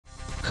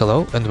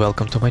Hello and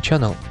welcome to my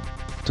channel.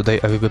 Today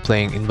I will be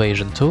playing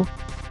Invasion 2,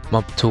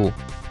 Map 2,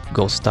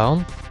 Ghost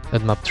Town,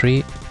 and Map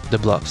 3, The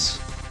Bluffs.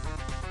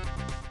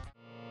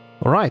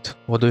 Alright,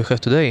 what do we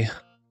have today?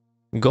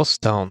 Ghost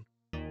Town.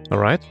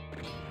 Alright,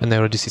 and I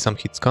already see some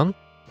hit scan.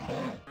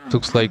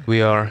 Looks like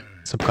we are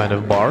some kind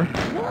of bar.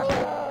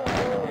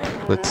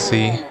 Let's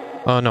see.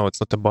 Oh no,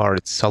 it's not a bar,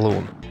 it's a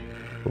saloon.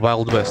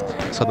 Wild West,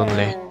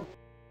 suddenly.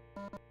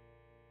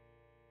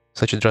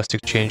 Such a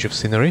drastic change of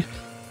scenery.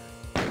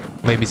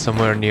 Maybe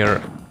somewhere near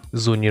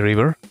Zuni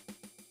River.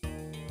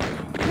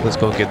 Let's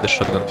go get the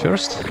shotgun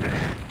first.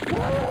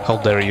 How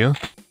dare you?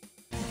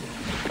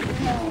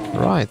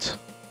 Right.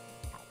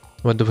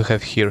 What do we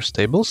have here?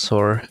 Stables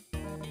or...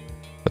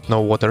 but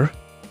no water.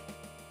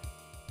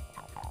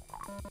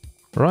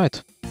 Right.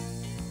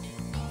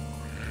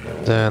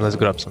 Then let's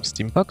grab some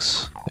steam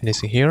packs.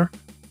 Anything here?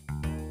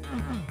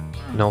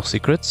 No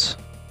secrets.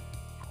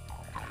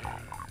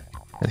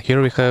 And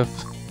here we have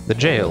the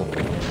jail.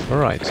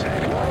 Alright.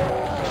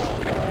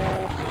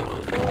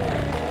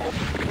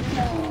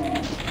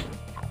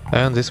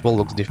 And this wall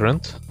looks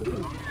different.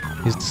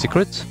 Is it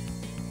secret?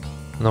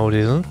 No, it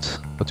isn't.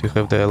 But we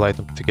have the light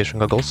amplification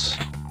goggles.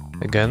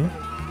 Again.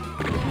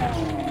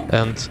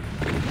 And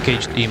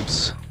caged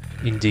imps.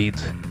 Indeed.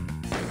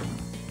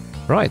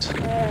 Right.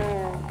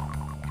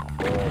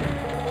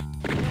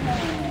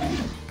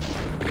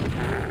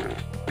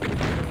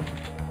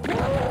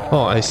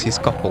 Oh, I see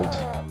scaffold.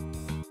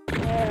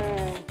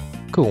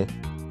 Cool.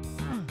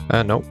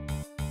 No.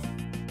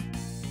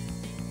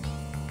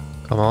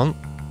 Come on.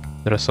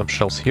 There are some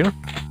shells here.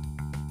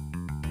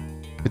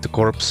 With the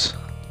corpse.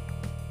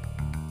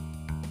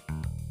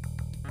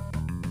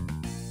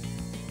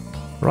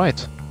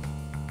 Right.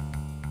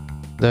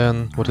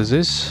 Then, what is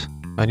this?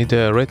 I need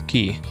a red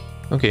key.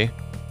 Okay.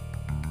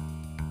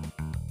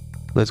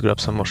 Let's grab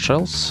some more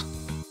shells.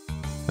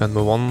 And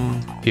move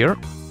on here.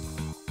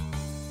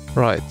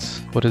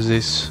 Right. What is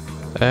this?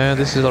 And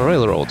this is a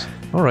railroad.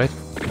 Alright.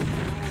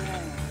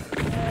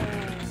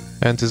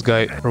 And this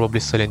guy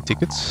probably selling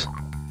tickets.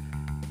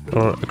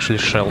 Or actually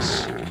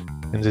shells,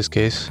 in this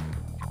case.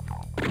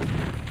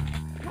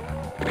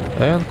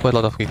 And quite a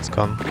lot of hit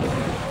scan.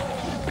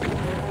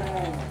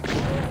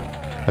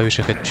 I wish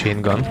I had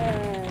chain gun.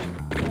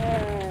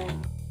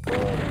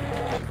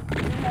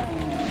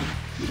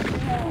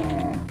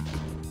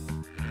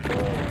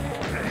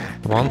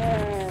 Come on.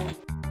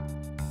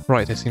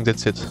 Right, I think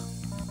that's it.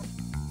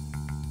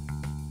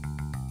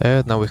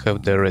 And now we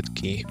have the red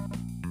key.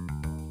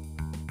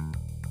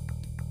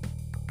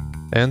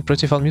 And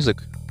pretty fun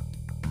music.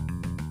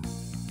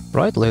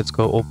 Right, let's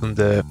go open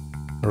the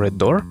red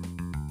door.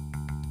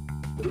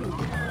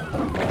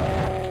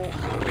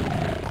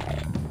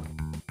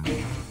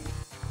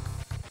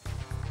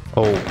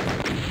 Oh.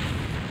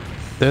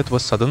 That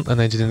was sudden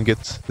and I didn't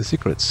get the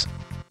secrets.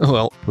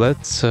 Well,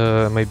 let's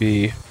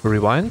maybe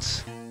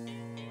rewind.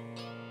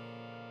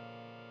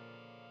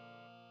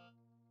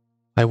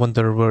 I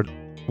wonder where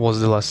was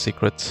the last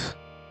secret.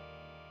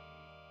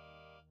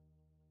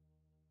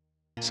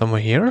 Somewhere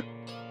here?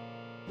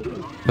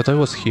 But I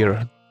was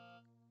here.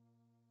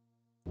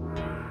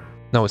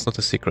 No, it's not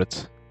a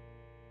secret.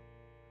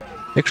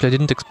 Actually, I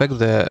didn't expect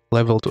the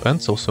level to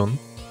end so soon.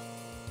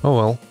 Oh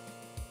well.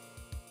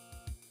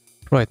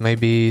 Right,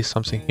 maybe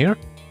something here?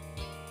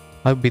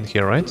 I've been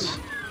here, right?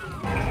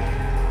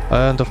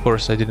 And of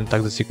course, I didn't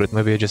tag the secret.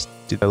 Maybe I just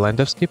did a line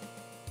dev skip.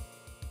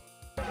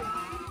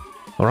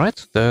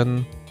 Alright,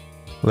 then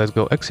let's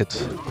go exit.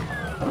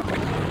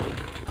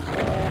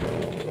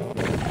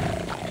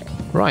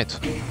 Right.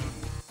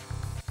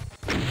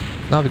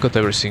 Now we got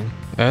everything.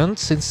 And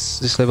since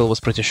this level was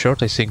pretty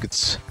short, I think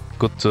it's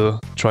good to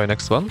try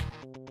next one.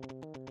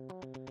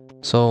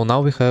 So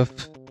now we have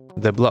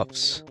the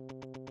Bluffs.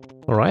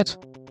 Alright.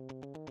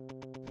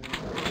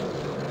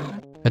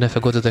 And I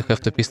forgot that I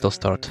have the pistol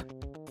start.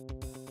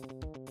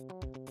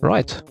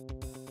 Right.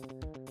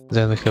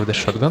 Then we have the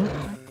shotgun.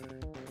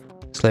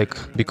 It's like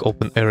big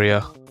open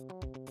area.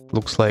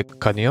 Looks like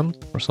canyon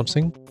or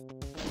something.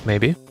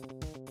 Maybe.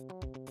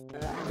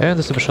 And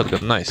the super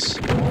shotgun, nice.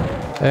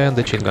 And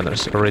the chain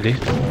gunners are ready.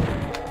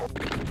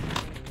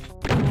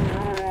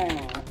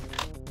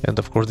 And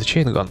of course the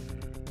chain gun.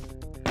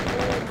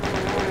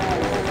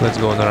 Let's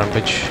go on a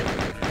rampage.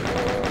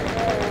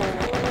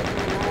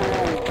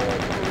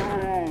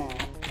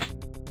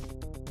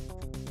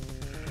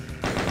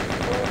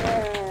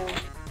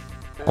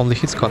 Only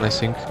hit scan, I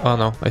think. Oh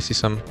no, I see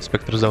some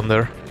specters down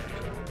there.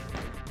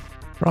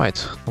 Right,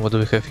 what do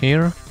we have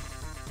here?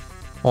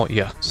 Oh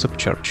yeah,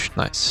 subcharge,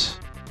 nice.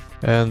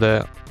 And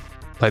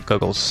light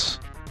goggles.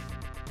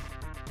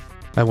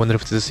 I wonder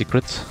if it's a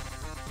secret.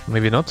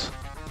 Maybe not.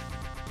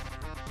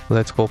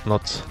 Let's hope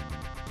not.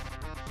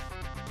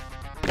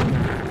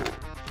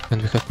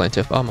 And we have plenty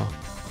of ammo.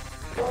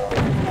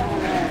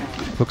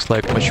 Looks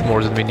like much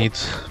more than we need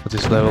for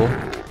this level.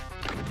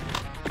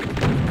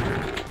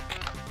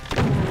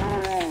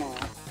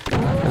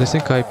 And I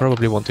think I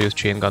probably want to use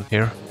chain gun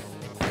here.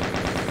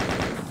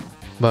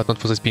 But not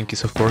for the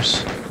spinkies, of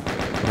course.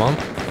 Come on.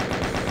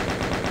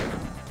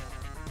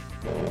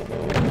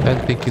 And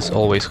pinkies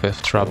always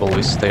have trouble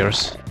with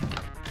stairs.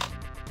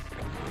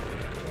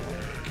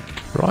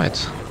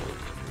 Right.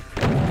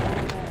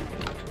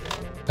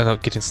 And I'm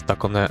getting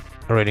stuck on the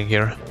railing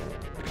here.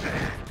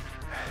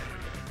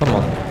 Come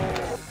on.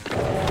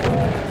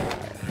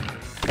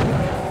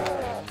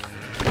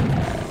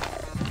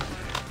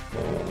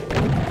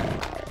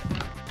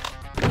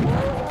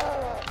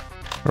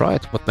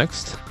 Right, what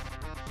next?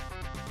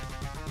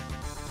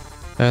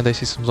 And I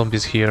see some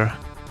zombies here.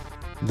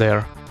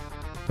 There.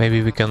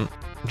 Maybe we can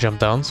jump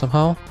down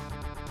somehow?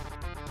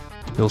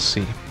 We'll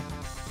see.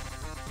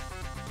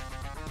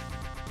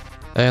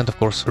 And of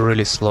course, a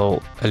really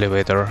slow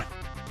elevator.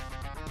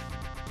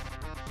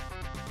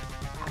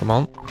 Come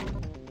on.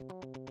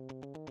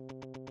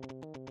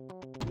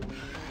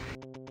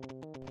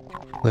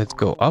 Let's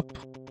go up.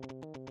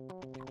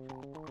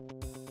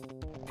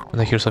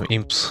 And I hear some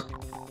imps.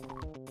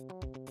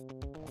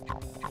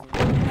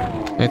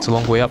 It's a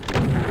long way up.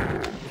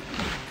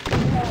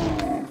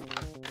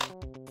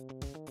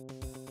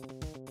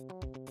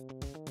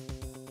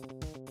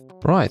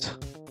 Right.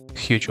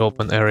 Huge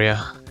open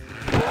area.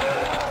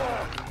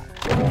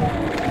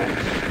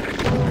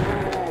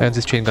 And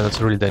this chain gun is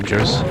really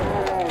dangerous.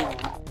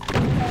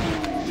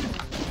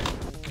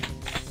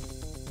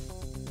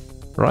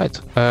 Right,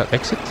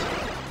 exit?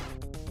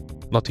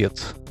 Not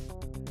yet.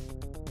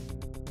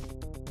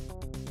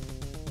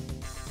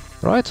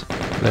 Right,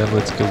 then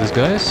let's kill these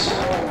guys.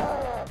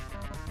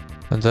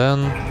 And then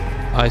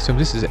I assume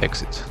this is the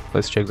exit.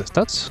 Let's check the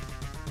stats.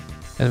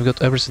 And we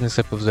got everything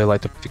except for the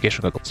light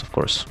amplification goggles, of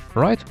course.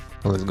 Right,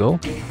 let's go.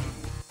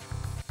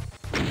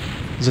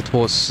 That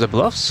was the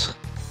Bluffs.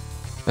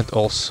 And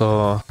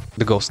also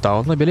the Ghost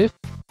Town, I believe.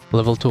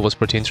 Level 2 was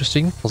pretty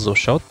interesting, although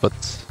short, but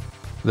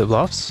the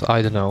Bluffs,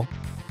 I don't know.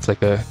 It's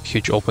like a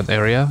huge open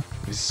area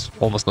with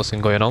almost nothing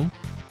going on.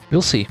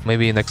 We'll see,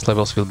 maybe next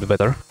levels will be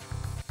better.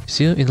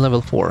 See you in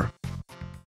level 4.